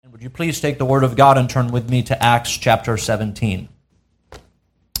would you please take the Word of God and turn with me to Acts chapter 17.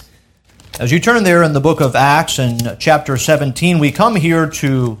 As you turn there in the book of Acts in chapter 17, we come here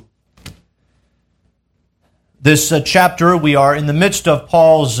to this chapter. We are in the midst of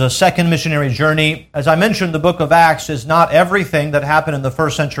Paul's second missionary journey. As I mentioned, the book of Acts is not everything that happened in the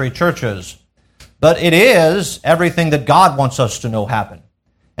first century churches, but it is everything that God wants us to know happened.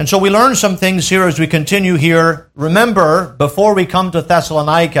 And so we learn some things here as we continue here. Remember, before we come to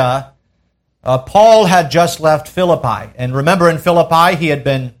Thessalonica, Paul had just left Philippi. And remember, in Philippi, he had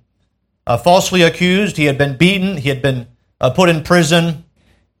been falsely accused, he had been beaten, he had been put in prison.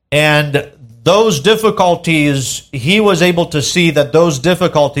 And those difficulties, he was able to see that those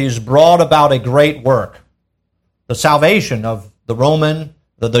difficulties brought about a great work. The salvation of the Roman,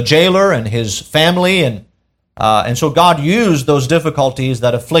 the jailer and his family, and so God used those difficulties,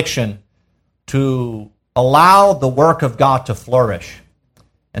 that affliction, to allow the work of God to flourish.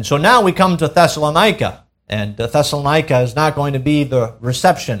 And so now we come to Thessalonica, and Thessalonica is not going to be the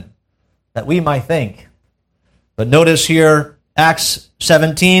reception that we might think. But notice here, Acts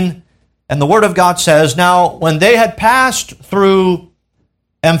 17, and the Word of God says, "Now when they had passed through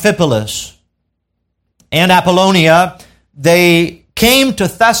Amphipolis and Apollonia, they came to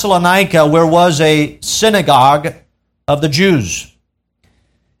Thessalonica, where was a synagogue of the Jews.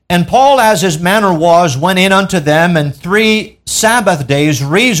 And Paul, as his manner was, went in unto them, and 3 Sabbath days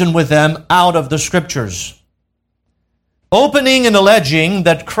reasoned with them out of the Scriptures, opening and alleging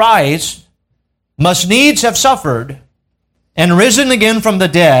that Christ must needs have suffered, and risen again from the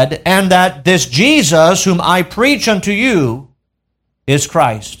dead, and that this Jesus, whom I preach unto you, is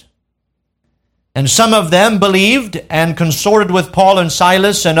Christ. And some of them believed and consorted with Paul and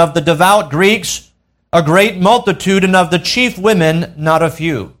Silas, and of the devout Greeks a great multitude, and of the chief women not a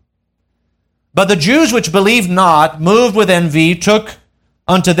few. But the Jews which believed not, moved with envy, took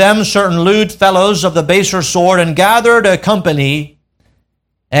unto them certain lewd fellows of the baser sort, and gathered a company,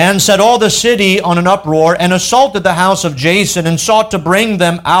 and set all the city on an uproar, and assaulted the house of Jason, and sought to bring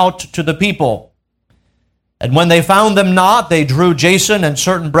them out to the people. And when they found them not, they drew Jason and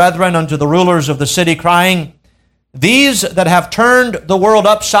certain brethren unto the rulers of the city, crying, These that have turned the world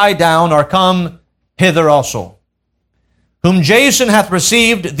upside down are come hither also. Whom Jason hath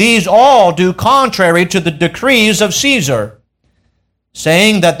received, these all do contrary to the decrees of Caesar,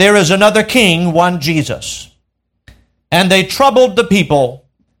 saying that there is another king, one Jesus. And they troubled the people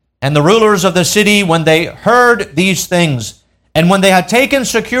and the rulers of the city when they heard these things. And when they had taken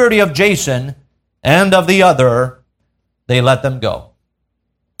security of Jason and of the other, they let them go."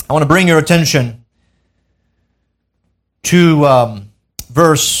 I want to bring your attention to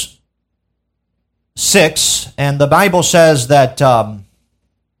verse 6. And the Bible says that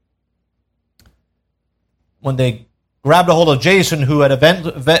when they grabbed a hold of Jason, who had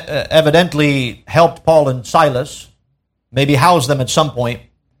evidently helped Paul and Silas, maybe housed them at some point,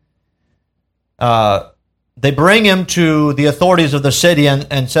 they bring him to the authorities of the city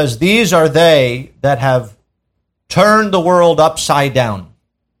and says, "These are they that have turned the world upside down."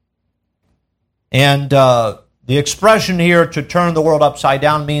 And the expression here, to turn the world upside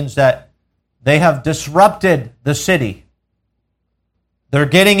down, means that they have disrupted the city. They're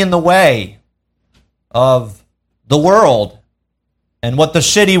getting in the way of the world and what the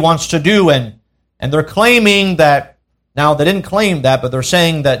city wants to do. And they're claiming that, now they didn't claim that, but they're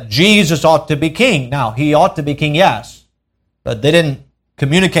saying that Jesus ought to be king. Now, he ought to be king, yes, but they didn't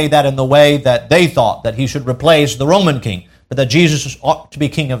communicate that in the way that they thought, that he should replace the Roman king, but that Jesus ought to be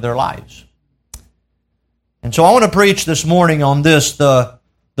king of their lives. And so I want to preach this morning on this, the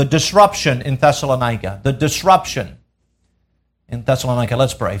disruption in Thessalonica. The disruption in Thessalonica.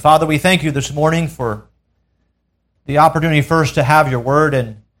 Let's pray. Father, we thank you this morning for the opportunity first to have your word,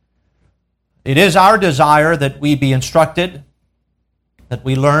 and it is our desire that we be instructed, that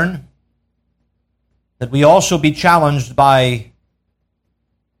we learn, that we also be challenged by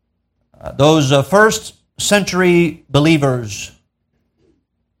those first century believers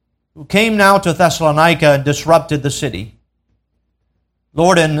who came now to Thessalonica and disrupted the city.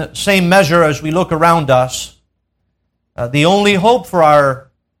 Lord, in same measure as we look around us, the only hope for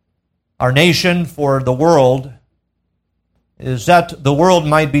our nation, for the world, is that the world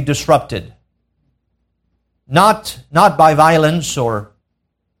might be disrupted. Not by violence or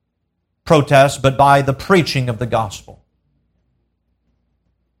protest, but by the preaching of the gospel.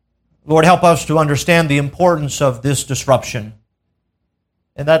 Lord, help us to understand the importance of this disruption.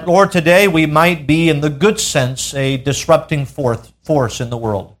 And that, Lord, today we might be, in the good sense, a disrupting force in the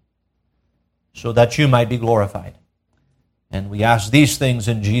world, so that you might be glorified. And we ask these things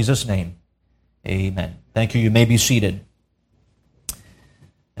in Jesus' name. Amen. Thank you. You may be seated.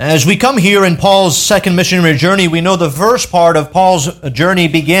 As we come here in Paul's second missionary journey, we know the first part of Paul's journey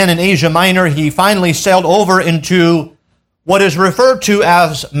began in Asia Minor. He finally sailed over into what is referred to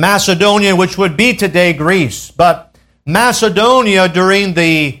as Macedonia, which would be today Greece. But Macedonia, during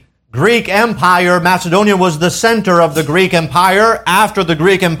the Greek Empire, Macedonia was the center of the Greek Empire. After the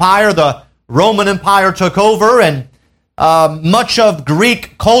Greek Empire, the Roman Empire took over, and much of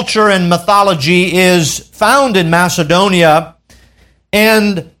Greek culture and mythology is found in Macedonia.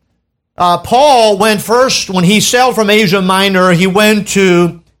 And Paul went first, when he sailed from Asia Minor, he went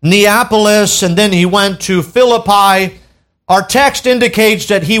to Neapolis, and then he went to Philippi. Our text indicates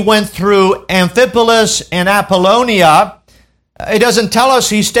that he went through Amphipolis and Apollonia. It doesn't tell us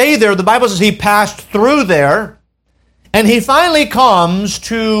he stayed there. The Bible says he passed through there. And he finally comes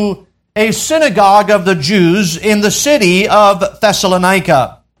to a synagogue of the Jews in the city of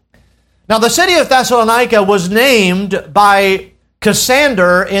Thessalonica. Now, the city of Thessalonica was named by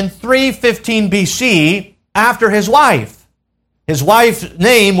Cassander in 315 BC after his wife. His wife's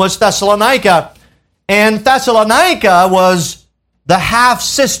name was Thessalonica, and Thessalonica was the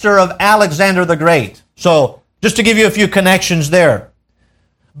half-sister of Alexander the Great. So, just to give you a few connections there.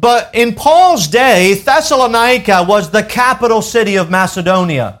 But in Paul's day, Thessalonica was the capital city of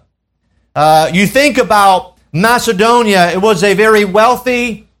Macedonia. You think about Macedonia, it was a very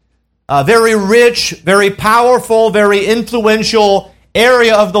wealthy, very rich, very powerful, very influential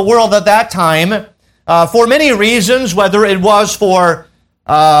area of the world at that time for many reasons, whether it was for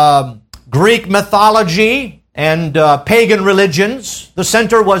Greek mythology and pagan religions. The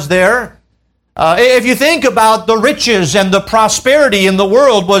center was there. If you think about the riches and the prosperity in the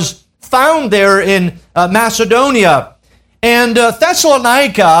world was found there in Macedonia. And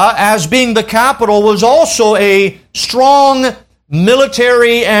Thessalonica, as being the capital, was also a strong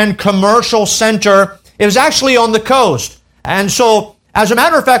military and commercial center. It was actually on the coast. And so, as a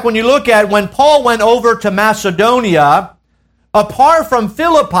matter of fact, when you look at when Paul went over to Macedonia, apart from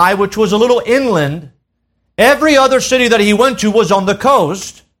Philippi, which was a little inland, every other city that he went to was on the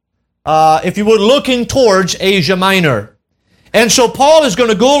coast, if you would, looking towards Asia Minor. And so Paul is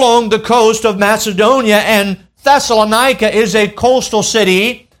going to go along the coast of Macedonia, and Thessalonica is a coastal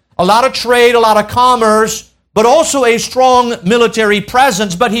city, a lot of trade, a lot of commerce, but also a strong military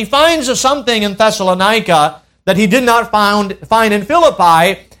presence. But he finds something in Thessalonica that he did not find in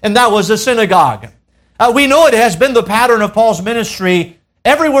Philippi, and that was a synagogue. We know it has been the pattern of Paul's ministry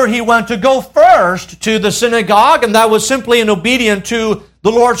everywhere he went to go first to the synagogue, and that was simply in obedience to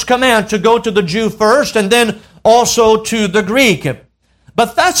the Lord's command to go to the Jew first and then also to the Greek.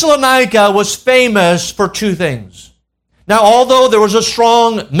 But Thessalonica was famous for two things. Now, although there was a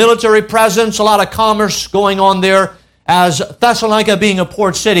strong military presence, a lot of commerce going on there, as Thessalonica being a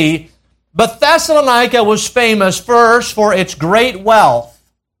port city, but Thessalonica was famous first for its great wealth,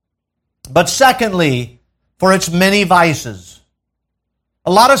 but secondly, for its many vices.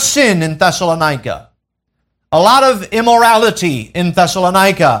 A lot of sin in Thessalonica. A lot of immorality in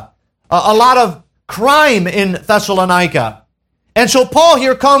Thessalonica. A lot of crime in Thessalonica. And so Paul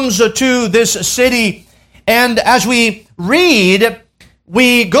here comes to this city, and as we read,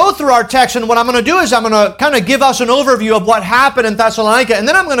 we go through our text, and what I'm going to do is I'm going to kind of give us an overview of what happened in Thessalonica, and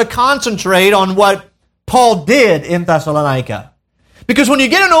then I'm going to concentrate on what Paul did in Thessalonica. Because when you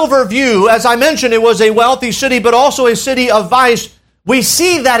get an overview, as I mentioned, it was a wealthy city, but also a city of vice. We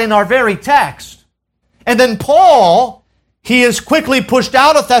see that in our very text. And then Paul, he is quickly pushed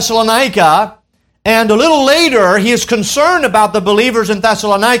out of Thessalonica, and a little later, he is concerned about the believers in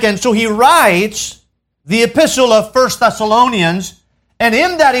Thessalonica, and so he writes the epistle of 1 Thessalonians, and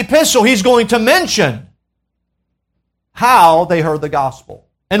in that epistle, he's going to mention how they heard the gospel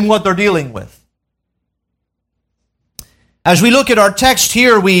and what they're dealing with. As we look at our text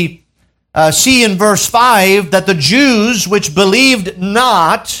here, we see in verse 5 that the Jews which believed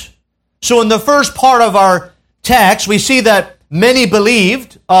not. So in the first part of our text, we see that many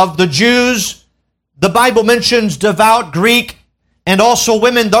believed. Of the Jews, the Bible mentions devout Greek and also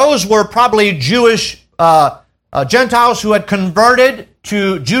women. Those were probably Jewish Gentiles who had converted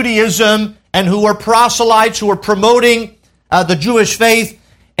to Judaism and who were proselytes, who were promoting the Jewish faith.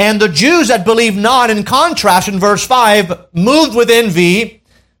 And the Jews that believed not, in contrast, in verse 5, moved with envy,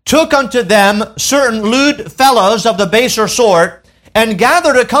 took unto them certain lewd fellows of the baser sort, and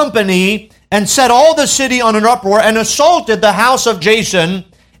gathered a company, and set all the city on an uproar, and assaulted the house of Jason,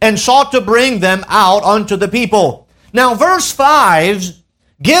 and sought to bring them out unto the people. Now, verse 5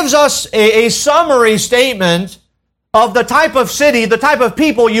 gives us a summary statement of the type of city, the type of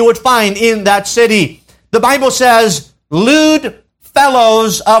people you would find in that city. The Bible says, lewd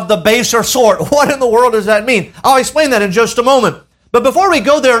fellows of the baser sort. What in the world does that mean? I'll explain that in just a moment. But before we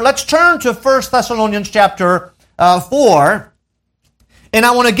go there, let's turn to 1 Thessalonians chapter 4. And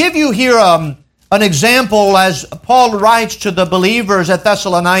I want to give you here an example as Paul writes to the believers at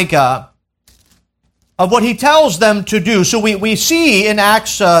Thessalonica of what he tells them to do. So we see in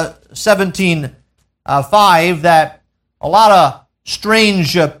Acts 17:5 that a lot of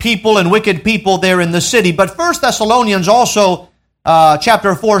strange people and wicked people there in the city. But 1 Thessalonians also,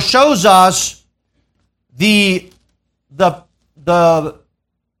 chapter 4, shows us the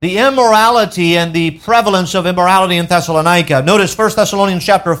immorality and the prevalence of immorality in Thessalonica. Notice 1 Thessalonians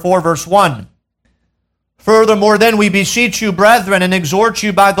chapter 4, verse 1. Furthermore, then we beseech you, brethren, and exhort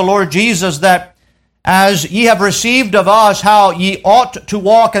you by the Lord Jesus, that as ye have received of us how ye ought to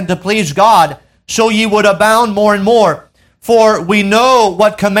walk and to please God, so ye would abound more and more. For we know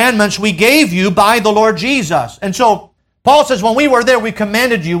what commandments we gave you by the Lord Jesus. And so Paul says, when we were there, we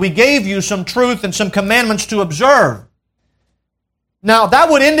commanded you. We gave you some truth and some commandments to observe. Now, that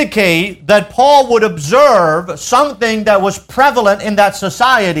would indicate that Paul would observe something that was prevalent in that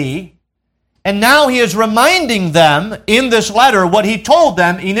society. And now he is reminding them in this letter what he told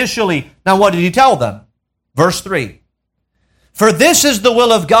them initially. Now, what did he tell them? Verse 3. For this is the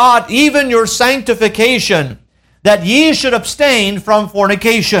will of God, even your sanctification, that ye should abstain from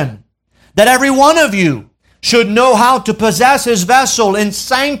fornication, that every one of you should know how to possess his vessel in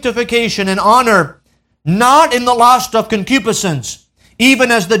sanctification and honor, not in the lust of concupiscence, even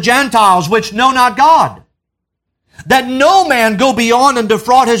as the Gentiles which know not God. That no man go beyond and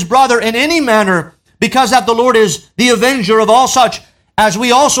defraud his brother in any manner, because that the Lord is the avenger of all such, as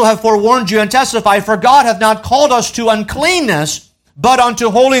we also have forewarned you and testified, for God hath not called us to uncleanness, but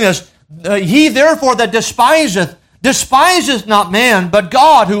unto holiness. He therefore that despiseth not man, but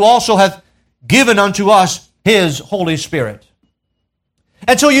God, who also hath given unto us his Holy Spirit.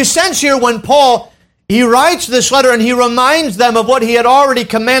 And so you sense here when Paul, he writes this letter and he reminds them of what he had already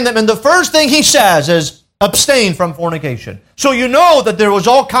commanded them. And the first thing he says is, abstain from fornication. So you know that there was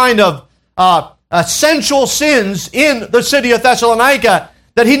all kind of sensual sins in the city of Thessalonica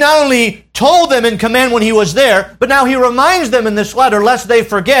that he not only told them in command when he was there, but now he reminds them in this letter lest they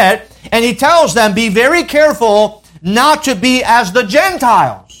forget. And he tells them, be very careful not to be as the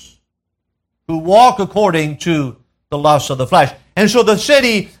Gentiles who walk according to the lusts of the flesh. And so the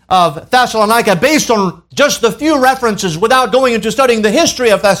city of Thessalonica, based on just the few references, without going into studying the history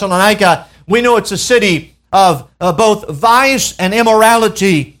of Thessalonica, we know it's a city of both vice and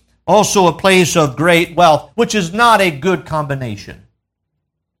immorality, also a place of great wealth, which is not a good combination.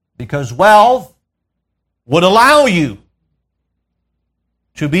 Because wealth would allow you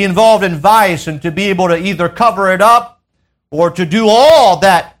to be involved in vice and to be able to either cover it up or to do all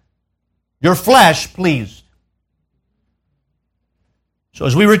that your flesh pleased. So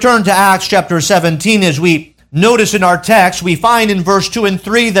as we return to Acts chapter 17, as we notice in our text, we find in verse 2 and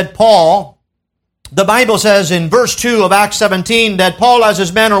 3 that Paul, the Bible says in verse 2 of Acts 17, that Paul, as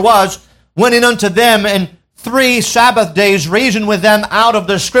his manner was, went in unto them, and 3 Sabbath days reasoned with them out of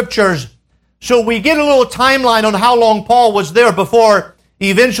the Scriptures. So we get a little timeline on how long Paul was there before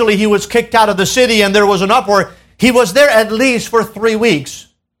eventually he was kicked out of the city and there was an uproar. He was there at least for 3 weeks.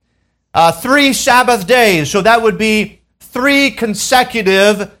 3 Sabbath days, so that would be 3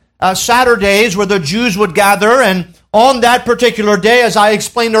 consecutive Saturdays where the Jews would gather, and on that particular day, as I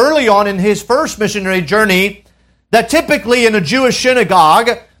explained early on in his first missionary journey, that typically in a Jewish synagogue,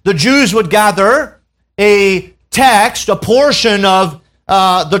 the Jews would gather, a text, a portion of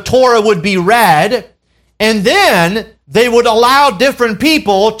the Torah would be read, and then they would allow different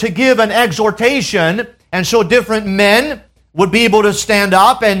people to give an exhortation, and so different men would be able to stand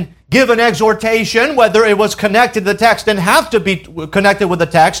up and give an exhortation, whether it was connected to the text, didn't have to be connected with the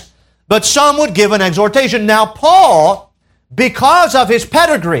text, but some would give an exhortation. Now Paul, because of his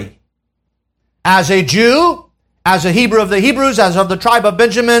pedigree, as a Jew, as a Hebrew of the Hebrews, as of the tribe of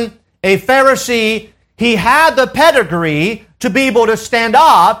Benjamin, a Pharisee, he had the pedigree to be able to stand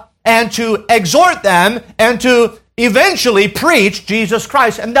up and to exhort them and to eventually preach Jesus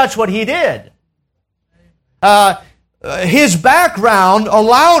Christ. And that's what he did. His background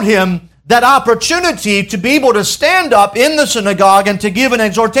allowed him that opportunity to be able to stand up in the synagogue and to give an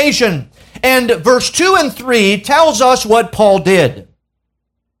exhortation. And verse 2 and 3 tells us what Paul did.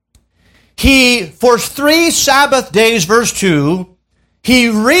 He, for 3 Sabbath days, verse 2, he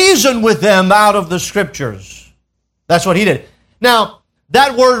reasoned with them out of the Scriptures. That's what he did. Now,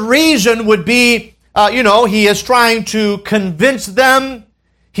 that word reason would be, he is trying to convince them.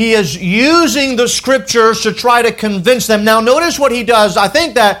 He is using the Scriptures to try to convince them. Now, notice what he does. I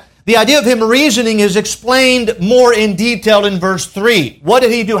think that the idea of him reasoning is explained more in detail in verse 3. What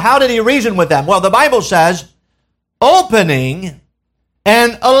did he do? How did he reason with them? Well, the Bible says, opening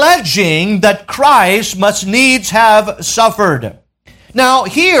and alleging that Christ must needs have suffered. Now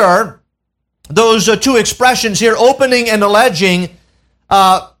here, those two expressions here, opening and alleging,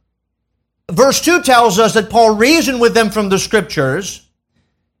 verse 2 tells us that Paul reasoned with them from the Scriptures,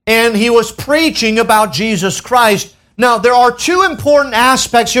 and he was preaching about Jesus Christ. Now, there are two important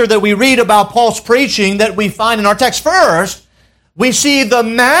aspects here that we read about Paul's preaching that we find in our text. First, we see the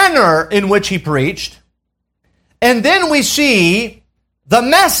manner in which he preached, and then we see the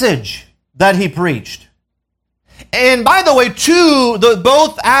message that he preached. And by the way,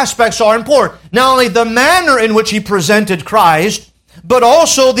 both aspects are important. Not only the manner in which he presented Christ, but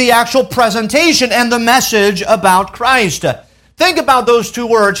also the actual presentation and the message about Christ. Think about those two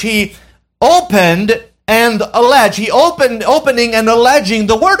words. He opened and alleged. Opening and alleging.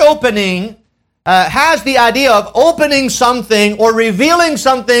 The word opening has the idea of opening something or revealing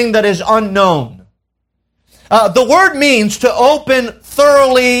something that is unknown. The word means to open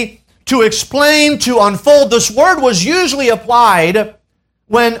thoroughly, to explain, to unfold. This word was usually applied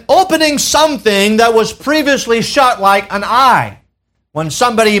when opening something that was previously shut, like an eye. When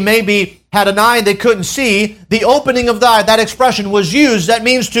somebody maybe had an eye they couldn't see, the opening of the eye, that expression was used. That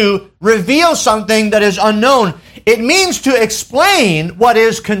means to reveal something that is unknown. It means to explain what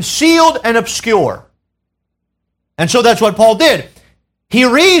is concealed and obscure. And so that's what Paul did. He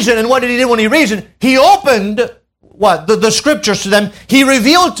reasoned, and what did he do when he reasoned? He opened the Scriptures to them. He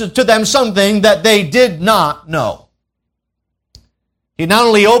revealed to them something that they did not know. He not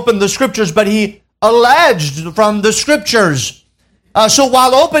only opened the Scriptures, but he alleged from the Scriptures. So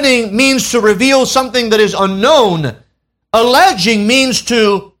while opening means to reveal something that is unknown, alleging means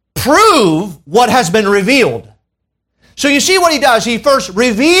to prove what has been revealed. So you see what he does. He first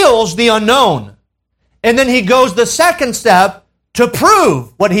reveals the unknown, and then he goes the second step to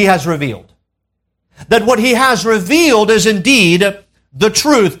prove what he has revealed. That what he has revealed is indeed the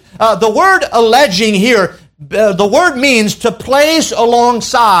truth. The word alleging here, the word means to place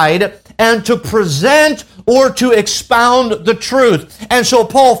alongside and to present or to expound the truth. And so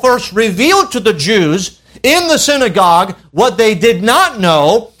Paul first revealed to the Jews in the synagogue what they did not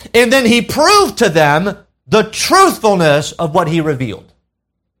know, and then he proved to them the truthfulness of what he revealed.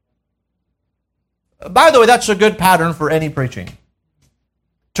 By the way, that's a good pattern for any preaching.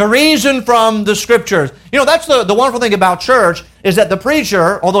 To reason from the Scriptures. You know, that's the wonderful thing about church, is that the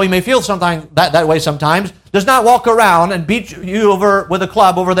preacher, although he may feel sometimes that way sometimes, does not walk around and beat you over with a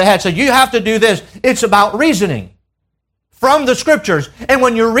club over the head. So you have to do this. It's about reasoning from the Scriptures. And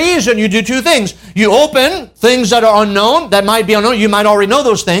when you reason, you do two things. You open things that are unknown, that might be unknown. You might already know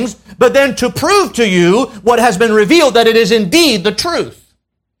those things. But then to prove to you what has been revealed, that it is indeed the truth.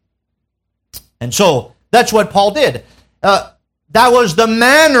 And so that's what Paul did. That was the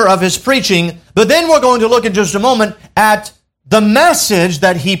manner of his preaching. But then we're going to look in just a moment at the message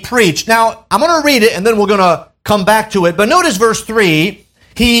that he preached. Now, I'm going to read it and then we're going to come back to it. But notice verse 3,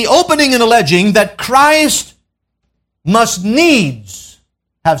 he opening and alleging that Christ must needs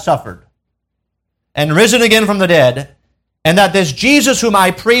have suffered and risen again from the dead, and that this Jesus whom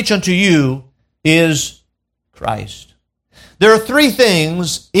I preach unto you is Christ. There are three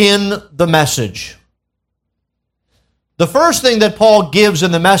things in the message. The first thing that Paul gives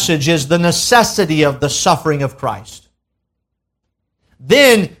in the message is the necessity of the suffering of Christ.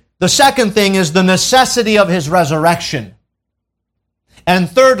 Then the second thing is the necessity of his resurrection. And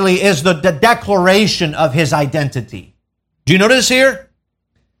thirdly is the declaration of his identity. Do you notice here?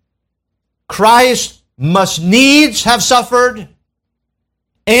 Christ must needs have suffered,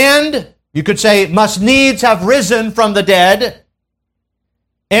 and you could say must needs have risen from the dead,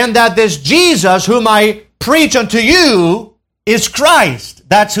 and that this Jesus whom I preach unto you is Christ.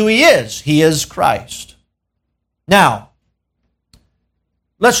 That's who he is. He is Christ. Now,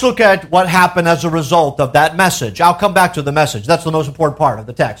 let's look at what happened as a result of that message. I'll come back to the message. That's the most important part of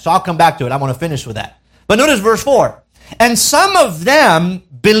the text. So I'll come back to it. I want to finish with that. But notice verse 4. And some of them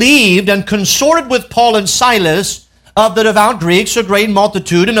believed and consorted with Paul and Silas, of the devout Greeks, a great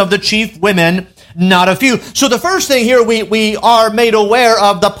multitude, and of the chief women, not a few. So the first thing here, we are made aware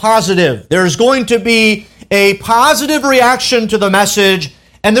of the positive. There's going to be a positive reaction to the message,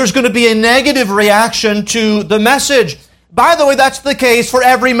 and there's going to be a negative reaction to the message. By the way, that's the case for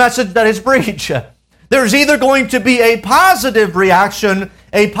every message that is preached. There's either going to be a positive reaction,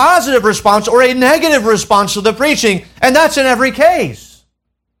 a positive response, or a negative response to the preaching, and that's in every case.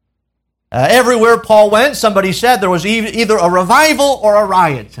 Everywhere Paul went, somebody said there was either a revival or a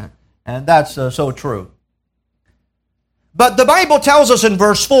riot, and that's so true. But the Bible tells us in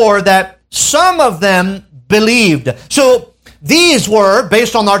verse 4 that some of them believed. So These were,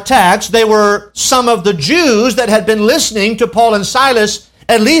 based on our text, they were some of the Jews that had been listening to Paul and Silas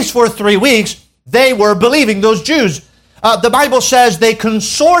at least for 3 weeks. They were believing, those Jews. The Bible says they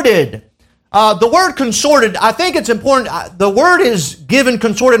consorted. The word consorted, I think it's important. The word is given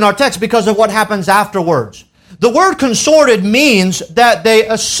consorted in our text because of what happens afterwards. The word consorted means that they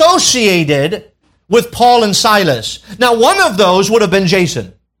associated with Paul and Silas. Now, one of those would have been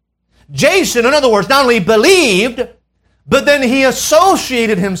Jason. Jason, in other words, not only believed, but then he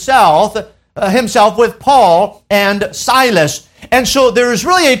associated himself with Paul and Silas. And so there is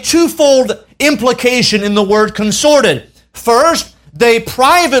really a twofold implication in the word consorted. First, they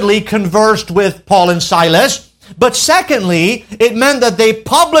privately conversed with Paul and Silas, but secondly, it meant that they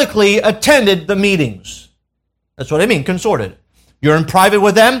publicly attended the meetings. That's what I mean, consorted. You're in private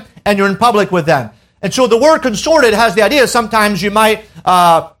with them, and you're in public with them. And so the word consorted has the idea sometimes you might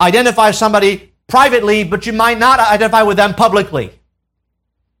identify somebody privately, but you might not identify with them publicly.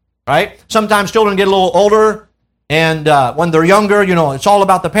 Right? Sometimes children get a little older, and when they're younger, it's all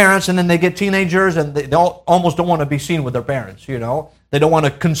about the parents, and then they get teenagers, and they almost don't want to be seen with their parents, They don't want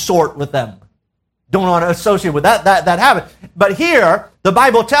to consort with them. Don't want to associate with that habit. But here, the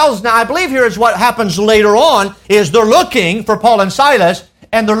Bible tells, now I believe here is what happens later on, is they're looking for Paul and Silas,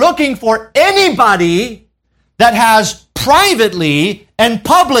 and they're looking for anybody that has privately and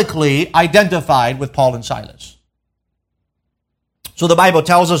publicly identified with Paul and Silas. So the Bible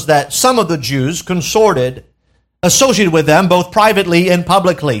tells us that some of the Jews consorted, associated with them, both privately and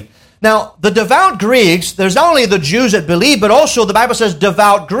publicly. Now, the devout Greeks, there's not only the Jews that believe, but also the Bible says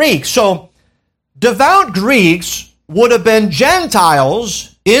devout Greeks. So, devout Greeks would have been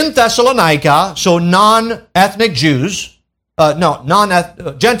Gentiles in Thessalonica, so non-ethnic Jews.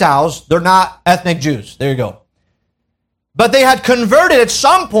 Gentiles, they're not ethnic Jews. There you go. But they had converted at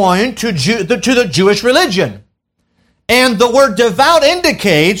some point to the Jewish religion. And the word devout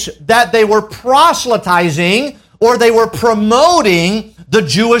indicates that they were proselytizing or they were promoting the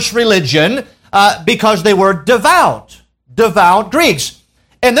Jewish religion because they were devout Greeks.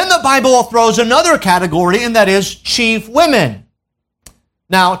 And then the Bible throws another category, and that is chief women.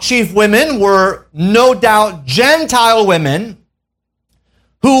 Now, chief women were no doubt Gentile women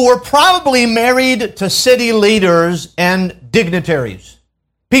who were probably married to city leaders and dignitaries,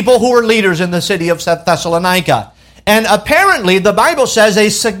 people who were leaders in the city of Thessalonica. And apparently, the Bible says a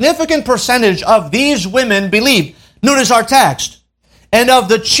significant percentage of these women believed. Notice our text. And of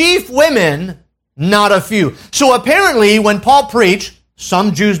the chief women, not a few. So apparently, when Paul preached,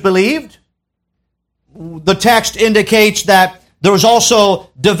 some Jews believed. The text indicates that there was also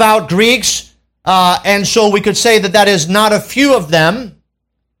devout Greeks, and so we could say that is not a few of them.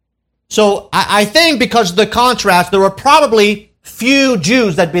 So I think because of the contrast, there were probably few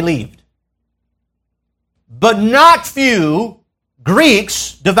Jews that believed. But not few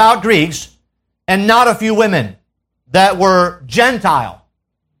Greeks, devout Greeks, and not a few women that were Gentile.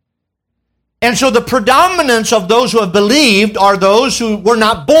 And so the predominance of those who have believed are those who were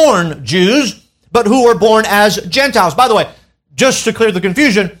not born Jews, but who were born as Gentiles. By the way, just to clear the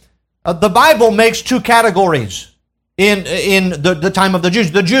confusion, the Bible makes two categories in the time of the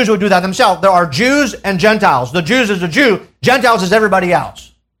Jews. The Jews would do that themselves. There are Jews and Gentiles. The Jews is a Jew. Gentiles is everybody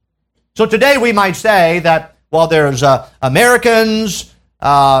else. So today we might say that, well, there's Americans,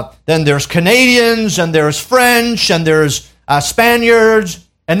 then there's Canadians, and there's French, and there's Spaniards,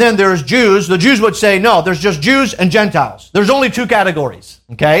 and then there's Jews. The Jews would say, no, there's just Jews and Gentiles. There's only two categories,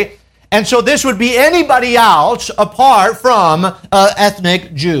 okay? And so this would be anybody else apart from an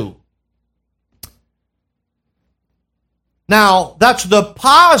ethnic Jew. Now, that's the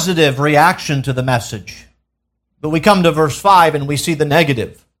positive reaction to the message. But we come to verse 5 and we see the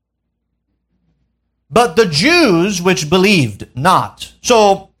negative. But the Jews which believed not.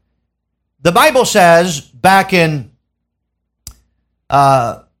 So, the Bible says back in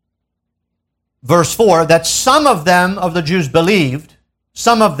verse 4 that some of them, of the Jews, believed,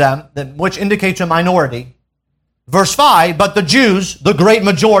 some of them, which indicates a minority. Verse 5, but the Jews, the great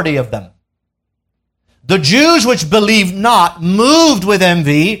majority of them. The Jews which believed not, moved with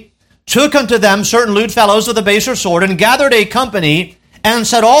envy, took unto them certain lewd fellows of the baser sort, and gathered a company, and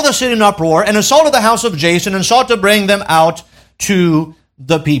set all the city in uproar, and assaulted the house of Jason, and sought to bring them out to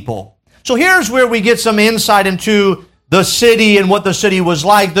the people. So here's where we get some insight into the city and what the city was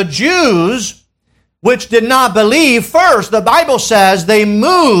like. The Jews, which did not believe, first, the Bible says they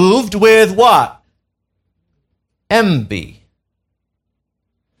moved with what? Envy.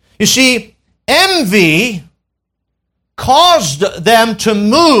 You see, envy caused them to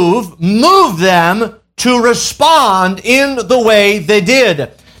move them to respond in the way they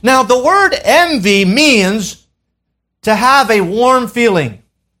did. Now, the word envy means to have a warm feeling.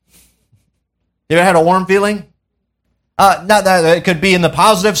 You ever had a warm feeling? Not that it could be in the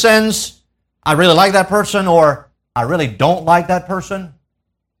positive sense, I really like that person, or I really don't like that person.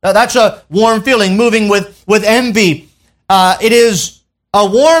 That's a warm feeling, moving with envy. It is a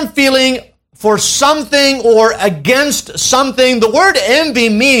warm feeling for something or against something. The word envy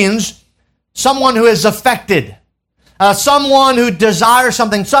means someone who is affected, someone who desires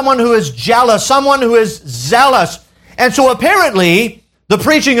something, someone who is jealous, someone who is zealous. And so apparently, the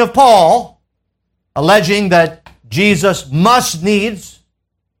preaching of Paul, alleging that Jesus must needs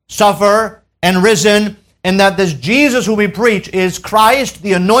suffer and risen, and that this Jesus who we preach is Christ,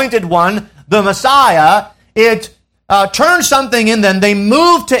 the anointed one, the Messiah, it turns something in them. They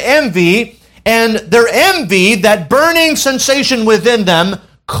move to envy, and their envy, that burning sensation within them,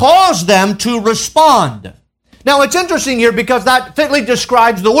 caused them to respond. Now, it's interesting here because that fitly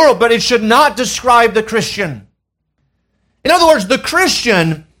describes the world, but it should not describe the Christian. In other words, the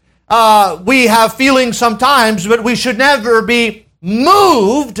Christian, we have feelings sometimes, but we should never be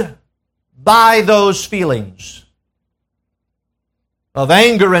moved by those feelings of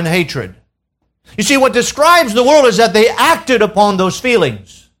anger and hatred. You see, what describes the world is that they acted upon those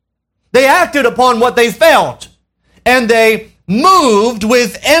feelings. They acted upon what they felt, and they moved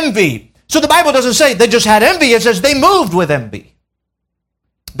with envy. So the Bible doesn't say they just had envy, it says they moved with envy.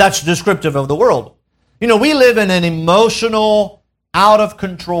 That's descriptive of the world. You know, we live in an emotional,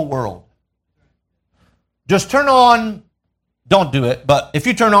 out-of-control world. Just turn on, don't do it, but if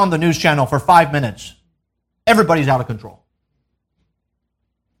you turn on the news channel for 5 minutes, everybody's out of control.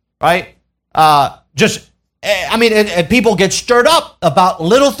 Right? People get stirred up about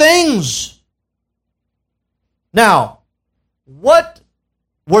little things. Now, what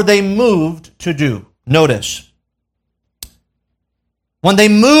were they moved to do? Notice. When they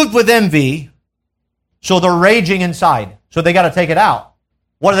moved with envy, so they're raging inside, so they got to take it out.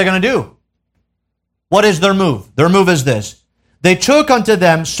 What are they going to do? What is their move? Their move is this. They took unto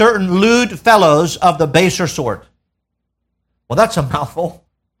them certain lewd fellows of the baser sort. Well, that's a mouthful.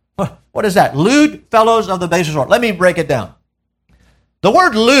 What is that? Lewd fellows of the baser sort. Let me break it down. The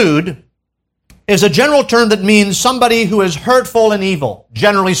word lewd is a general term that means somebody who is hurtful and evil,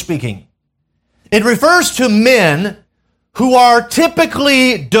 generally speaking. It refers to men who are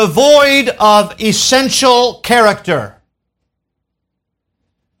typically devoid of essential character.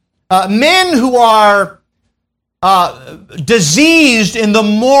 Men who are diseased in the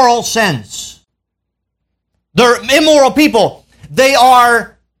moral sense. They're immoral people. They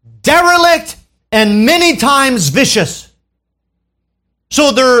are derelict and many times vicious.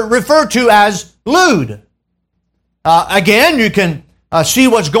 So they're referred to as lewd. Again, you can see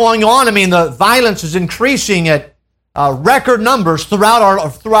what's going on. I mean, the violence is increasing at record numbers throughout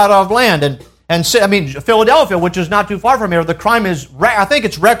our land. And Philadelphia, which is not too far from here, the crime is, I think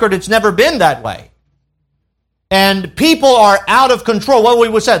it's record. It's never been that way. And people are out of control. What we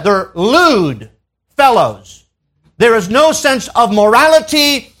would say, they're lewd fellows. There is no sense of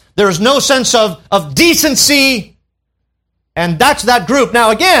morality. There is no sense of decency. And that's that group.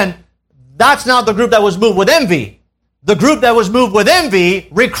 Now again, that's not the group that was moved with envy. The group that was moved with envy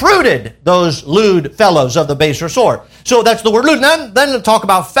recruited those lewd fellows of the baser sort. So that's the word lewd. Then to talk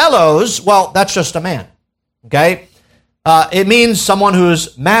about fellows, well, that's just a man. Okay? It means someone who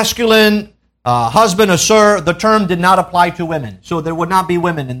is masculine, husband or sir. The term did not apply to women. So there would not be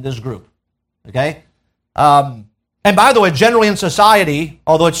women in this group. Okay? And by the way, generally in society,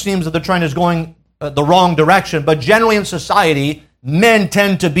 although it seems that the trend is going the wrong direction, but generally in society, men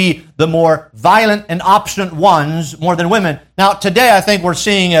tend to be the more violent and obstinate ones more than women. Now, today I think we're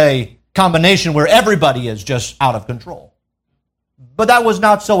seeing a combination where everybody is just out of control. But that was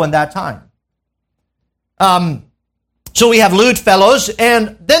not so in that time. So we have lewd fellows,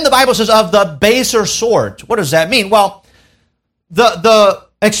 and then the Bible says of the baser sort. What does that mean? Well, the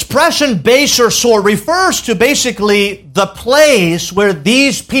expression baser sort refers to basically the place where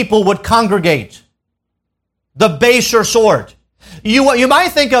these people would congregate. The baser sort. You might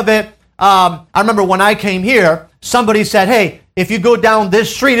think of it, I remember when I came here, somebody said, hey, if you go down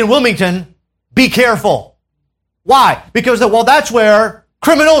this street in Wilmington, be careful. Why? Because, well, that's where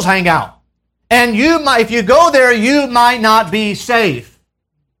criminals hang out. And if you go there, you might not be safe.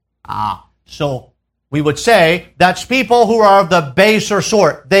 So we would say that's people who are of the baser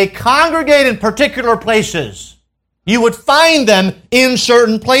sort. They congregate in particular places. You would find them in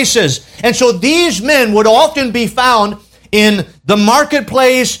certain places. And so these men would often be found in the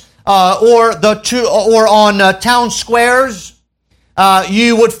marketplace or on town squares.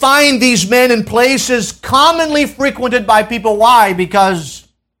 You would find these men in places commonly frequented by people. Why? Because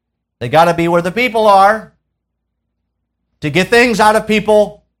they got to be where the people are. to get things out of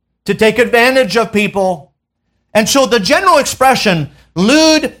people, to take advantage of people. And so the general expression,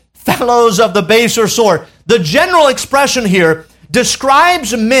 lewd fellows of the baser sort, the general expression here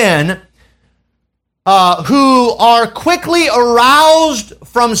describes men who are quickly aroused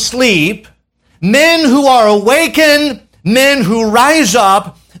from sleep, men who are awakened, men who rise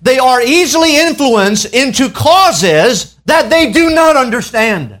up. They are easily influenced into causes that they do not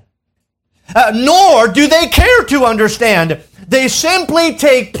understand, nor do they care to understand. They simply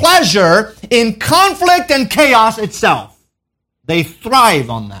take pleasure in conflict and chaos itself. They thrive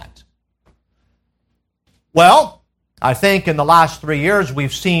on that. Well, I think in the last 3 years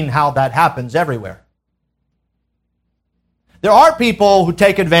we've seen how that happens everywhere. There are people who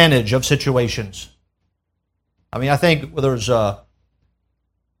take advantage of situations. I mean, I think there's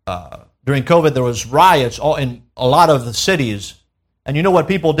during COVID there was riots in a lot of the cities, and you know what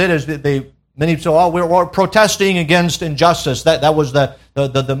people did is many said, "Oh, we're protesting against injustice." That was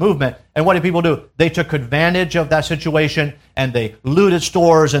the movement. And what did people do? They took advantage of that situation and they looted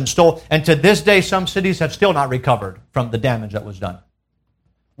stores and stole. And to this day, some cities have still not recovered from the damage that was done.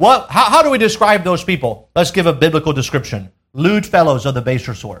 How do we describe those people? Let's give a biblical description. Lewd fellows of the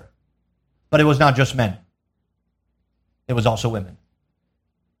baser sort. But it was not just men. It was also women.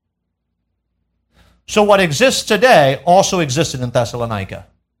 So what exists today also existed in Thessalonica.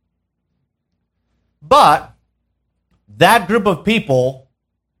 But that group of people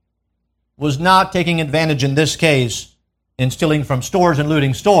was not taking advantage in this case in stealing from stores and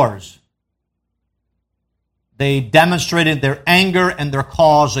looting stores. They demonstrated their anger and their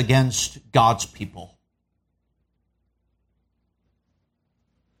cause against God's people.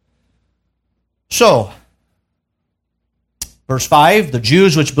 So, verse 5, the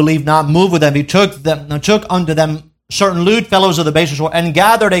Jews which believed not moved with them. He took unto them certain lewd fellows of the baser sort and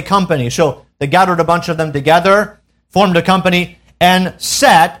gathered a company. So they gathered a bunch of them together, formed a company, and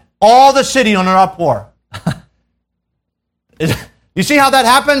set all the city on an uproar. You see how that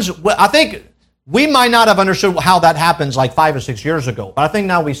happens? I think we might not have understood how that happens like 5 or 6 years ago, but I think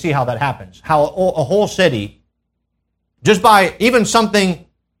now we see how that happens. How a whole city, just by even something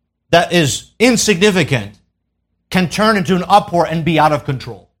that is insignificant, can turn into an uproar and be out of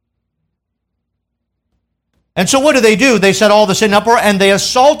control. And so what do? They set all the city in uproar, and they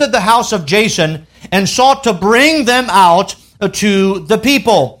assaulted the house of Jason and sought to bring them out to the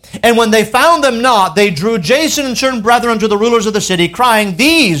people. And when they found them not, they drew Jason and certain brethren to the rulers of the city, crying,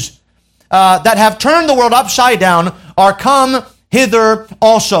 "These that have turned the world upside down are come hither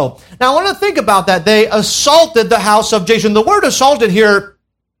also." Now I want to think about that. They assaulted the house of Jason. The word assaulted here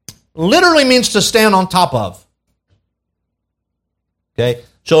literally means to stand on top of. Okay,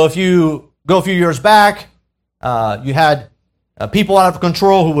 so if you go a few years back, you had people out of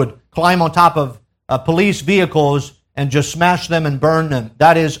control who would climb on top of police vehicles and just smash them and burn them.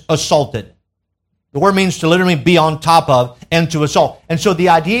 That is assaulted. The word means to literally be on top of and to assault. And so the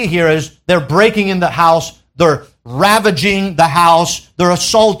idea here is they're breaking in the house, they're ravaging the house, they're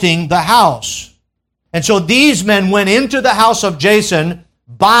assaulting the house. And so these men went into the house of Jason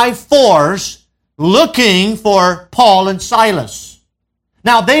by force, looking for Paul and Silas.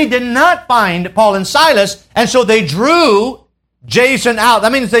 Now, they did not find Paul and Silas, and so they drew Jason out.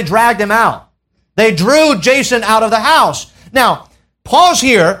 That means they dragged him out. They drew Jason out of the house. Now, pause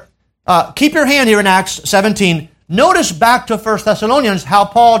here. Keep your hand here in Acts 17. Notice back to 1 Thessalonians how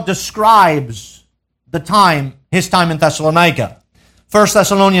Paul describes his time in Thessalonica. 1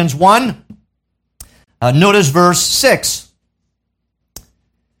 Thessalonians 1, notice verse 6.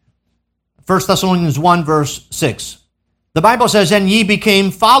 1 Thessalonians 1, verse 6. The Bible says, "And ye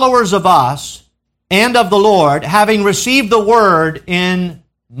became followers of us and of the Lord, having received the word in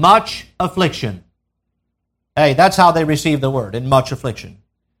much affliction." Hey, that's how they received the word, in much affliction.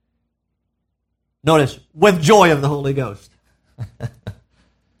 Notice, with joy of the Holy Ghost.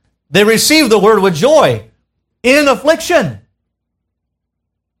 They received the word with joy, in affliction.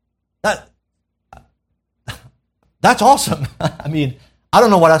 That's awesome. I mean, I don't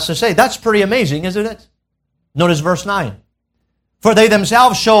know what else to say. That's pretty amazing, isn't it? Notice verse 9. "For they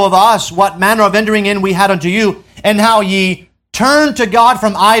themselves show of us what manner of entering in we had unto you, and how ye turned to God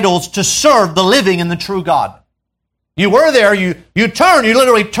from idols to serve the living and the true God." You were there, you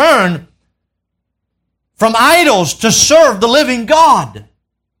literally turned from idols to serve the living God.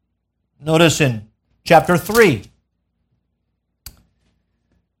 Notice in chapter 3.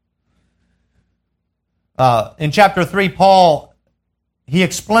 In chapter 3, Paul, he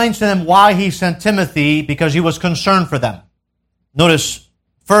explains to them why he sent Timothy, because he was concerned for them. Notice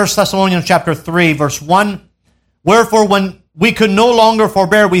 1 Thessalonians chapter 3, verse 1. "Wherefore, when we could no longer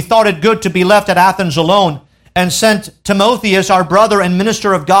forbear, we thought it good to be left at Athens alone, and sent Timotheus, our brother and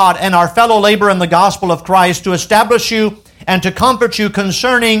minister of God, and our fellow laborer in the gospel of Christ, to establish you and to comfort you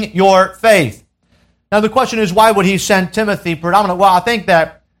concerning your faith. Now the question is, why would he send Timothy predominantly? Well, I think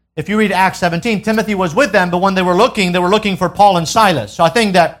that if you read Acts 17, Timothy was with them, but when they were looking for Paul and Silas. So I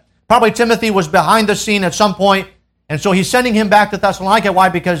think that probably Timothy was behind the scene at some point, and so he's sending him back to Thessalonica. Why?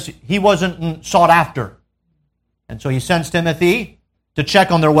 Because he wasn't sought after. And so he sends Timothy to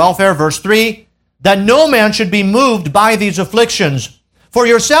check on their welfare. Verse 3, that no man should be moved by these afflictions. For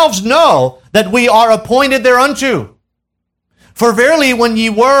yourselves know that we are appointed thereunto. For verily, when we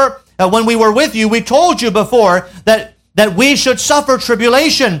were with you, we told you before that we should suffer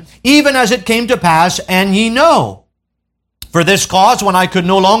tribulation, even as it came to pass, and ye know. For this cause, when I could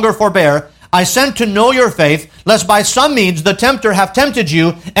no longer forbear, I sent to know your faith, lest by some means the tempter have tempted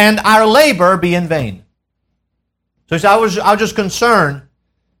you, and our labor be in vain. So he said, I was just concerned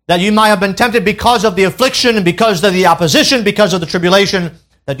that you might have been tempted because of the affliction and because of the opposition, because of the tribulation,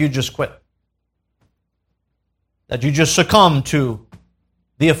 that you just quit. That you just succumb to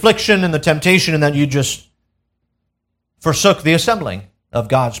the affliction and the temptation, and that you just forsook the assembling of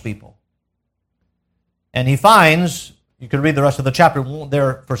God's people. And he finds, you could read the rest of the chapter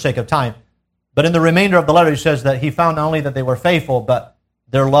there for sake of time, but in the remainder of the letter he says that he found not only that they were faithful, but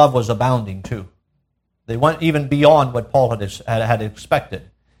their love was abounding too. They went even beyond what Paul had expected.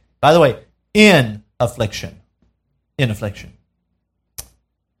 By the way, in affliction. In affliction.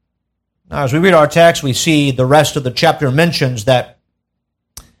 Now, as we read our text, we see the rest of the chapter mentions that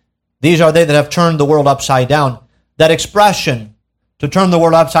these are they that have turned the world upside down. That expression, to turn the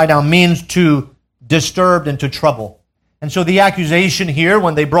world upside down, means to disturb and to trouble. And so the accusation here,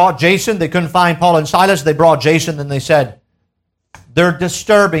 when they brought Jason, they couldn't find Paul and Silas, they brought Jason, and they said, they're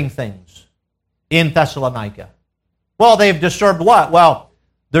disturbing things in Thessalonica. Well, they've disturbed what? Well,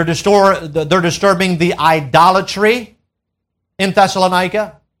 they're disturbing the idolatry in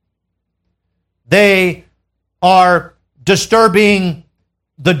Thessalonica. They are disturbing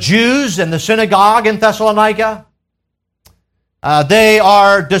the Jews and the synagogue in Thessalonica. They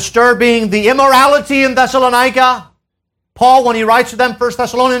are disturbing the immorality in Thessalonica. Paul, when he writes to them, 1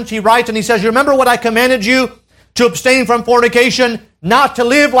 Thessalonians, he writes and he says, you remember what I commanded you to abstain from fornication, not to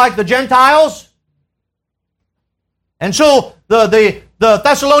live like the Gentiles? And so the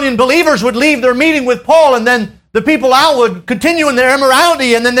Thessalonian believers would leave their meeting with Paul, and then the people out would continue in their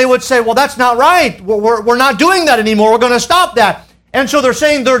immorality, and then they would say, well, that's not right. We're not doing that anymore. We're going to stop that. And so they're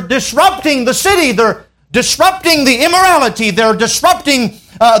saying they're disrupting the city. They're disrupting the immorality. They're disrupting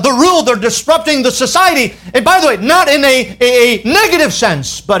the rule. They're disrupting the society. And by the way, not in a negative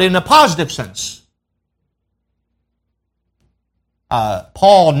sense, but in a positive sense.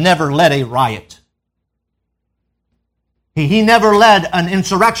 Paul never led a riot. He never led an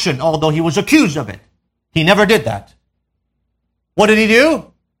insurrection, although he was accused of it. He never did that. What did he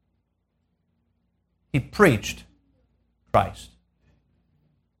do? He preached Christ.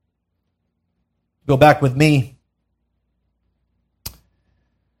 Go back with me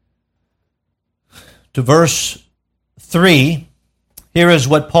to verse 3. Here is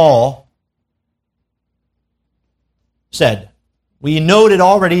what Paul said. We noted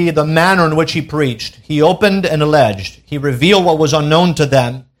already the manner in which he preached. He opened and alleged. He revealed what was unknown to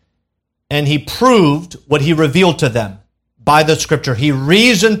them, and he proved what he revealed to them by the Scripture. He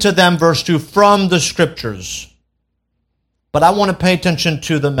reasoned to them, verse 2, from the Scriptures. But I want to pay attention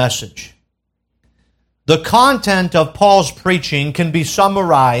to the message. The content of Paul's preaching can be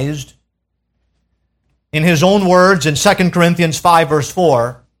summarized in his own words in 2 Corinthians 5, verse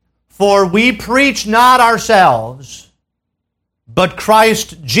 4. For we preach not ourselves, but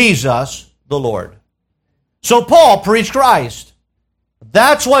Christ Jesus the Lord. So Paul preached Christ.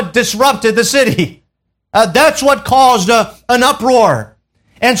 That's what disrupted the city. That's what caused an uproar.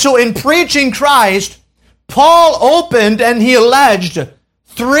 And so in preaching Christ, Paul opened and he alleged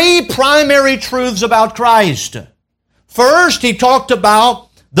three primary truths about Christ. First, he talked about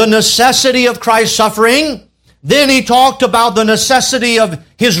the necessity of Christ's suffering. Then he talked about the necessity of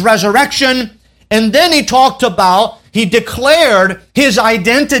his resurrection. And then he declared his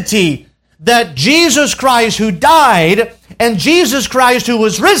identity, that Jesus Christ who died and Jesus Christ who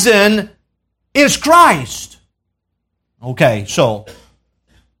was risen is Christ. Okay, so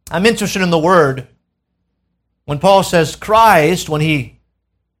I'm interested in the word. When Paul says Christ,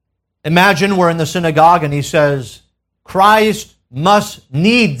 imagine we're in the synagogue and he says, Christ must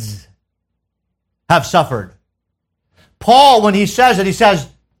needs have suffered. Paul, when he says it, he says,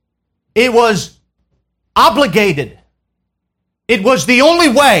 it was obligated. It was the only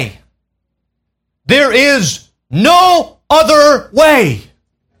way. There is no other way.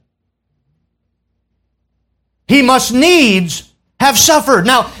 he must needs have suffered.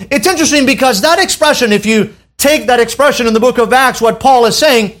 Now, it's interesting because that expression, if you take that expression in the book of Acts, what Paul is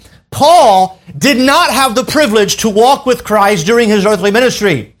saying, Paul did not have the privilege to walk with Christ during his earthly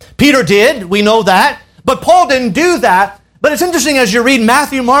ministry. Peter did, we know that, but Paul didn't do that. But it's interesting as you read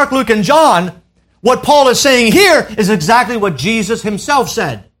Matthew, Mark, Luke, and John, what Paul is saying here is exactly what Jesus himself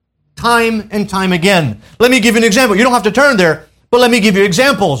said, time and time again. Let me give you an example. You don't have to turn there, but let me give you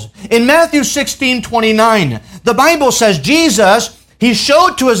examples. In Matthew 16:29, the Bible says Jesus, he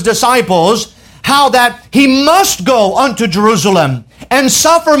showed to his disciples how that he must go unto Jerusalem and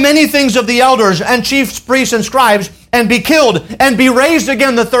suffer many things of the elders and chief priests and scribes and be killed and be raised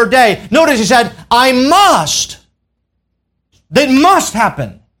again the third day. Notice he said, I must. That must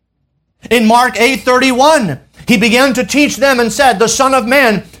happen. In Mark 8:31, he began to teach them and said, the Son of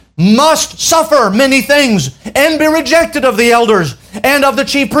Man must suffer many things and be rejected of the elders and of the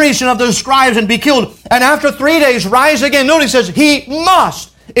chief priests and of the scribes and be killed. And after 3 days rise again. Notice he says, he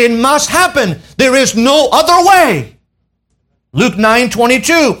must. It must happen. There is no other way. Luke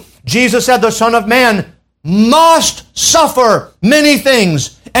 9:22, Jesus said, the Son of Man must suffer many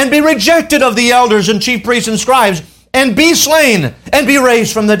things and be rejected of the elders and chief priests and scribes and be slain and be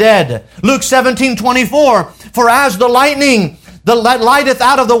raised from the dead. Luke 17:24, for as the lightning that lighteth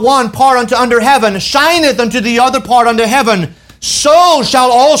out of the one part unto under heaven, shineth unto the other part under heaven, so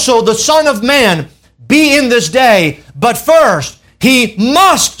shall also the Son of Man be in this day. But first, he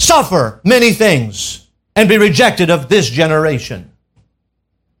must suffer many things and be rejected of this generation.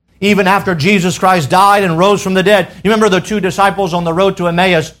 Even after Jesus Christ died and rose from the dead, you remember the two disciples on the road to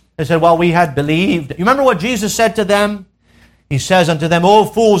Emmaus? They said, well, we had believed. You remember what Jesus said to them? He says unto them, O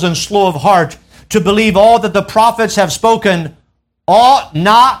fools and slow of heart, to believe all that the prophets have spoken, ought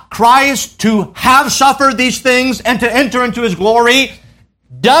not Christ to have suffered these things and to enter into his glory?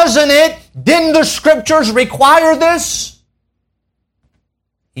 Doesn't it? Didn't the scriptures require this?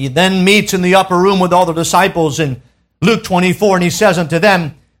 He then meets in the upper room with all the disciples in Luke 24, and he says unto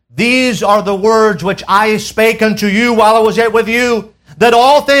them, these are the words which I spake unto you while I was yet with you, that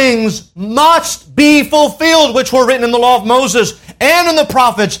all things must be fulfilled which were written in the law of Moses and in the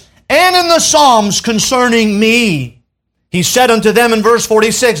prophets and in the Psalms concerning me. He said unto them in verse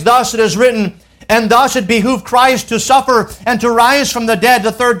 46, thus it is written, and thus it behooved Christ to suffer and to rise from the dead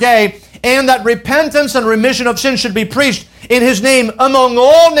the third day, and that repentance and remission of sins should be preached in his name among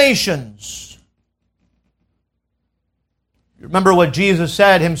all nations. Remember what Jesus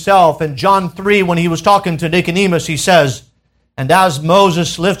said himself in John 3 when he was talking to Nicodemus. He says, and as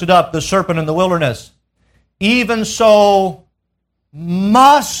Moses lifted up the serpent in the wilderness, even so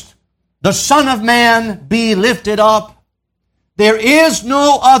must the Son of Man be lifted up. There is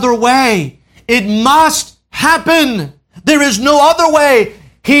no other way. It must happen. There is no other way.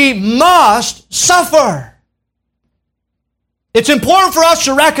 He must suffer. It's important for us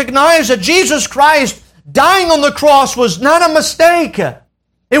to recognize that Jesus Christ dying on the cross was not a mistake.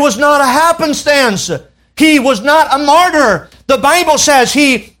 It was not a happenstance. He was not a martyr. The Bible says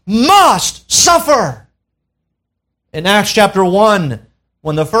he must suffer. In Acts chapter 1,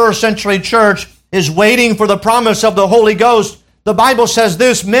 when the first century church is waiting for the promise of the Holy Ghost, the Bible says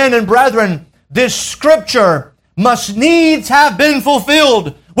this, men and brethren, this scripture must needs have been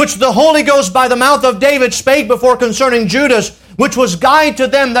fulfilled, which the Holy Ghost by the mouth of David spake before concerning Judas, which was guide to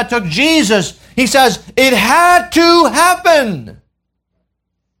them that took Jesus. He says, it had to happen.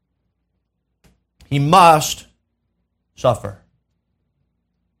 He must suffer.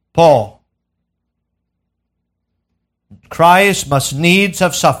 Paul, Christ must needs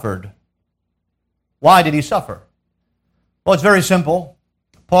have suffered. Why did he suffer? Well, it's very simple.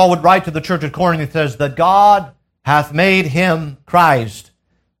 Paul would write to the church at Corinth, he says, that God hath made him, Christ,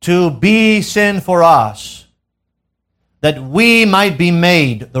 to be sin for us, that we might be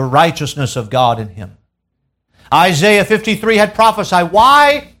made the righteousness of God in him. Isaiah 53 had prophesied,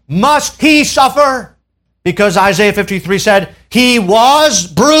 why must he suffer? Because Isaiah 53 said, he was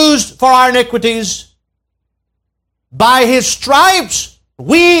bruised for our iniquities. By his stripes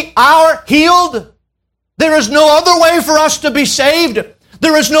we are healed. There is no other way for us to be saved.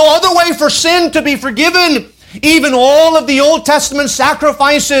 There is no other way for sin to be forgiven. Even all of the Old Testament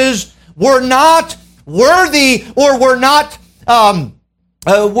sacrifices were not worthy or were not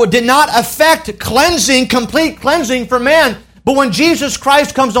did not affect cleansing, complete cleansing for man. But when Jesus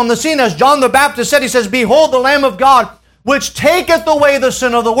Christ comes on the scene, as John the Baptist said, he says, behold the Lamb of God, which taketh away the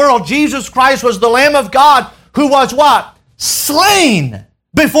sin of the world. Jesus Christ was the Lamb of God who was what? Slain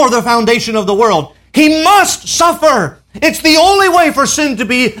before the foundation of the world. He must suffer It's the only way for sin to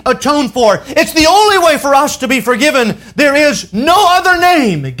be atoned for. It's the only way for us to be forgiven. There is no other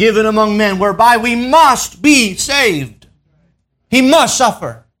name given among men whereby we must be saved. He must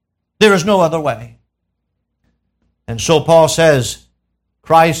suffer. There is no other way. And so Paul says,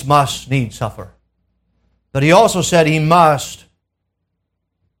 Christ must needs suffer. But he also said he must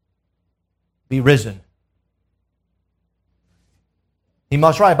be risen. He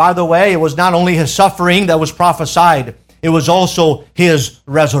must rise. By the way, it was not only his suffering that was prophesied, it was also his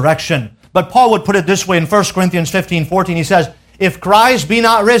resurrection. But Paul would put it this way in 1 Corinthians 15:14. He says, if Christ be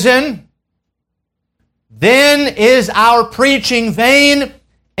not risen, then is our preaching vain,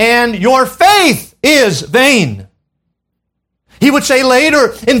 and your faith is vain. He would say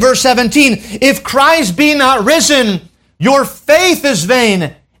later in verse 17, if Christ be not risen, your faith is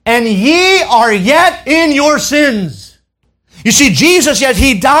vain, and ye are yet in your sins. You see, Jesus, yet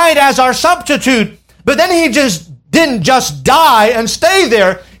He died as our substitute, but then He didn't just die and stay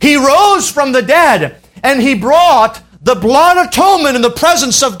there. He rose from the dead, and He brought the blood atonement in the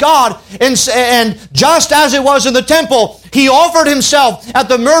presence of God. And just as it was in the temple, He offered Himself at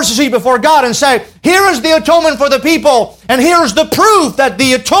the mercy seat before God and said, here is the atonement for the people, and here is the proof that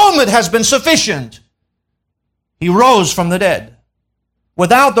the atonement has been sufficient. He rose from the dead.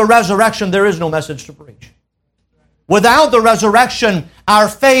 Without the resurrection, there is no message to preach. Without the resurrection, our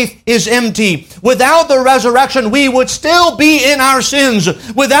faith is empty. Without the resurrection, we would still be in our sins.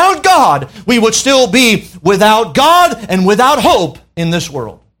 Without God, we would still be without God and without hope in this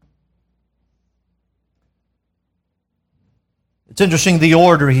world. It's interesting the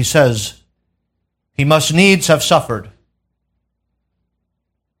order he says. He must needs have suffered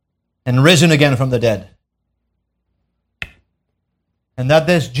and risen again from the dead. And that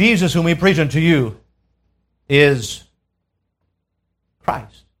this Jesus whom we preach unto you is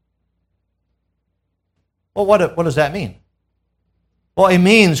Christ. Well, what does that mean? Well, it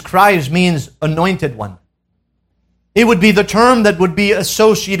means Christ means anointed one. It would be the term that would be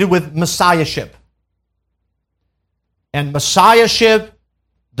associated with Messiahship. And Messiahship,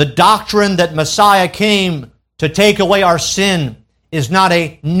 the doctrine that Messiah came to take away our sin, is not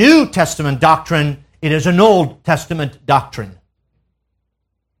a New Testament doctrine, it is an Old Testament doctrine.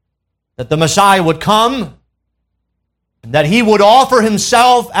 That the Messiah would come, and that He would offer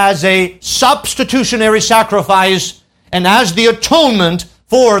Himself as a substitutionary sacrifice and as the atonement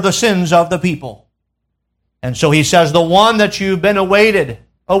for the sins of the people. And so He says, the one that you've been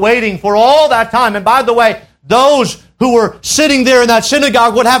awaiting for all that time. And by the way, those who were sitting there in that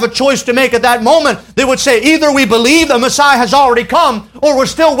synagogue would have a choice to make at that moment. They would say, either we believe the Messiah has already come, or we're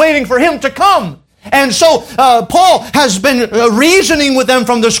still waiting for Him to come. And so Paul has been reasoning with them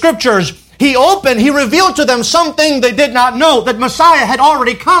from the Scriptures. He revealed to them something they did not know, that Messiah had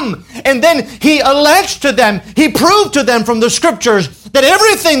already come. And then he alleged to them, he proved to them from the Scriptures that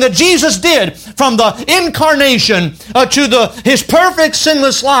everything that Jesus did, from the incarnation to His perfect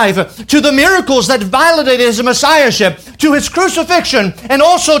sinless life, to the miracles that validated His Messiahship, to His crucifixion, and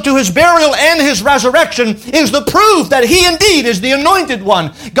also to His burial and His resurrection, is the proof that He indeed is the anointed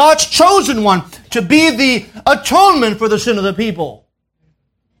one, God's chosen one, to be the atonement for the sin of the people.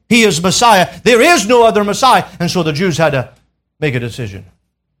 He is Messiah. There is no other Messiah. And so the Jews had to make a decision.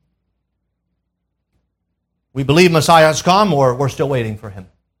 We believe Messiah has come, or we're still waiting for Him.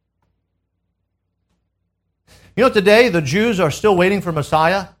 You know, today the Jews are still waiting for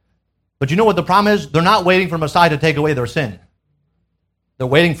Messiah. But you know what the problem is? They're not waiting for Messiah to take away their sin. They're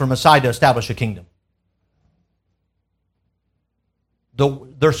waiting for Messiah to establish a kingdom.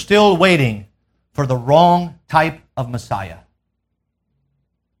 They're still waiting for the wrong type of Messiah.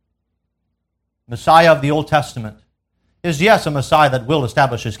 Messiah of the Old Testament is, yes, a Messiah that will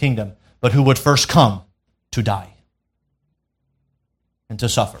establish His kingdom, but who would first come to die and to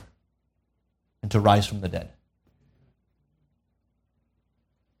suffer and to rise from the dead.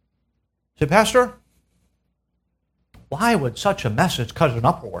 Say, Pastor, why would such a message cause an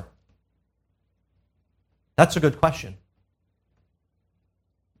uproar? That's a good question.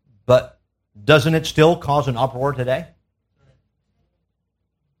 But doesn't it still cause an uproar today?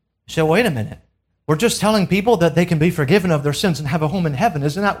 You say, wait a minute. We're just telling people that they can be forgiven of their sins and have a home in heaven.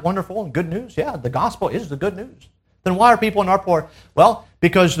 Isn't that wonderful and good news? Yeah, the gospel is the good news. Then why are people in uproar? Well,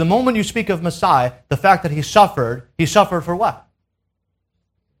 because the moment you speak of Messiah, the fact that He suffered for what?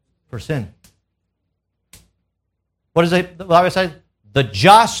 For sin. What does the Bible say? The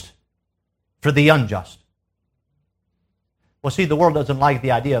just for the unjust. Well, see, the world doesn't like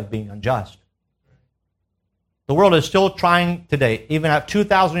the idea of being unjust. The world is still trying today, even at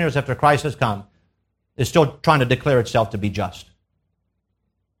 2,000 years after Christ has come, is still trying to declare itself to be just.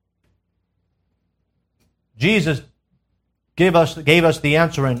 Jesus gave us the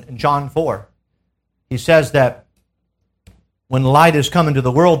answer in John 4. He says that when light is come into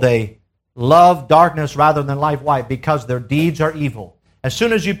the world, they love darkness rather than light. Why? Because their deeds are evil. As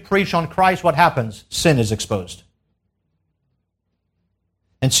soon as you preach on Christ, what happens? Sin is exposed.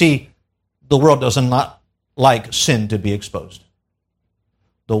 And see, the world does not like sin to be exposed.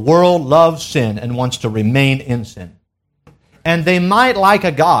 The world loves sin and wants to remain in sin. And they might like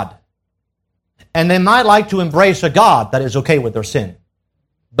a God. And they might like to embrace a God that is okay with their sin.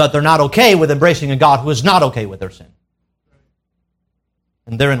 But they're not okay with embracing a God who is not okay with their sin.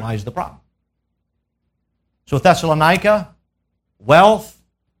 And therein lies the problem. So Thessalonica, wealth,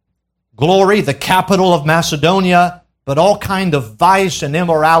 glory, the capital of Macedonia, but all kind of vice and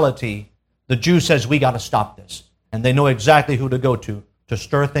immorality. The Jew says, we got to stop this. And they know exactly who to go to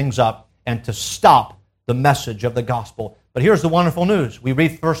stir things up and to stop the message of the gospel. But here's the wonderful news. We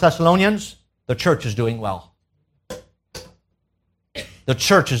read 1 Thessalonians, the church is doing well. The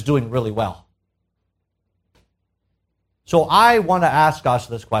church is doing really well. So I want to ask us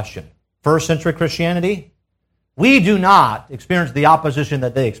this question. First century Christianity, we do not experience the opposition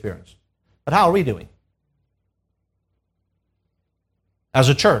that they experienced. But how are we doing? As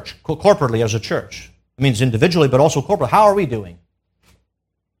a church, corporately as a church. It means individually, but also corporately. How are we doing?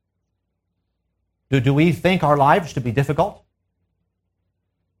 Do we think our lives to be difficult?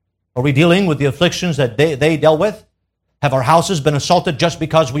 Are we dealing with the afflictions that they dealt with? Have our houses been assaulted just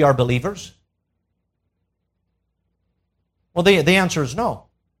because we are believers? Well, the answer is no.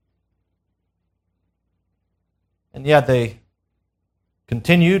 And yet they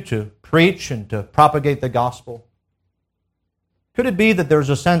continue to preach and to propagate the gospel. Could it be that there's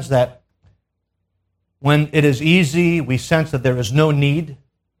a sense that when it is easy, we sense that there is no need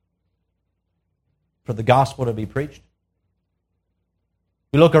for the gospel to be preached?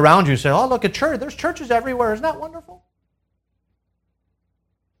 You look around you and say, oh, look at church. There's churches everywhere. Isn't that wonderful?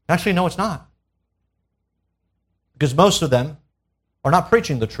 Actually, no, it's not. Because most of them are not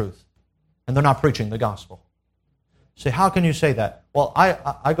preaching the truth, and they're not preaching the gospel. Say, how can you say that? Well,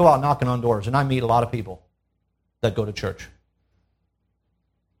 I go out knocking on doors, and I meet a lot of people that go to church.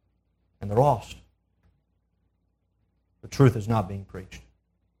 And they're lost. The truth is not being preached.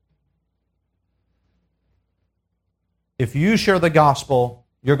 If you share the gospel,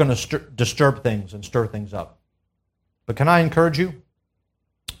 you're going to disturb things and stir things up. But can I encourage you?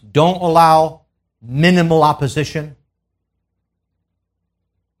 Don't allow minimal opposition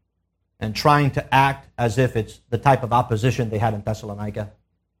and trying to act as if it's the type of opposition they had in Thessalonica.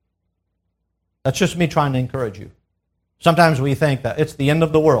 That's just me trying to encourage you. Sometimes we think that it's the end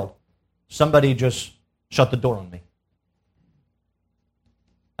of the world. Somebody just shut the door on me.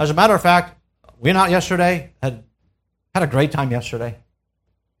 As a matter of fact, we went out yesterday, had a great time yesterday.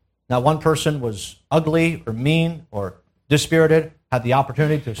 Now, one person was ugly or mean or dispirited, had the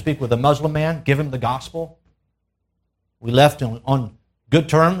opportunity to speak with a Muslim man, give him the gospel. We left on good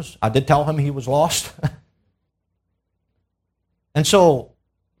terms. I did tell him he was lost. And so,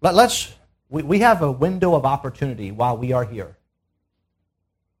 we have a window of opportunity while we are here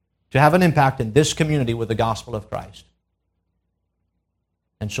to have an impact in this community with the gospel of Christ.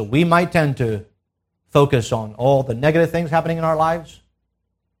 And so we might tend to focus on all the negative things happening in our lives.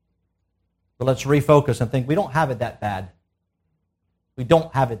 But let's refocus and think we don't have it that bad. We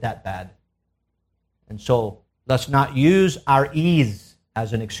don't have it that bad. And so let's not use our ease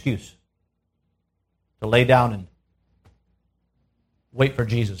as an excuse to lay down and wait for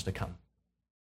Jesus to come.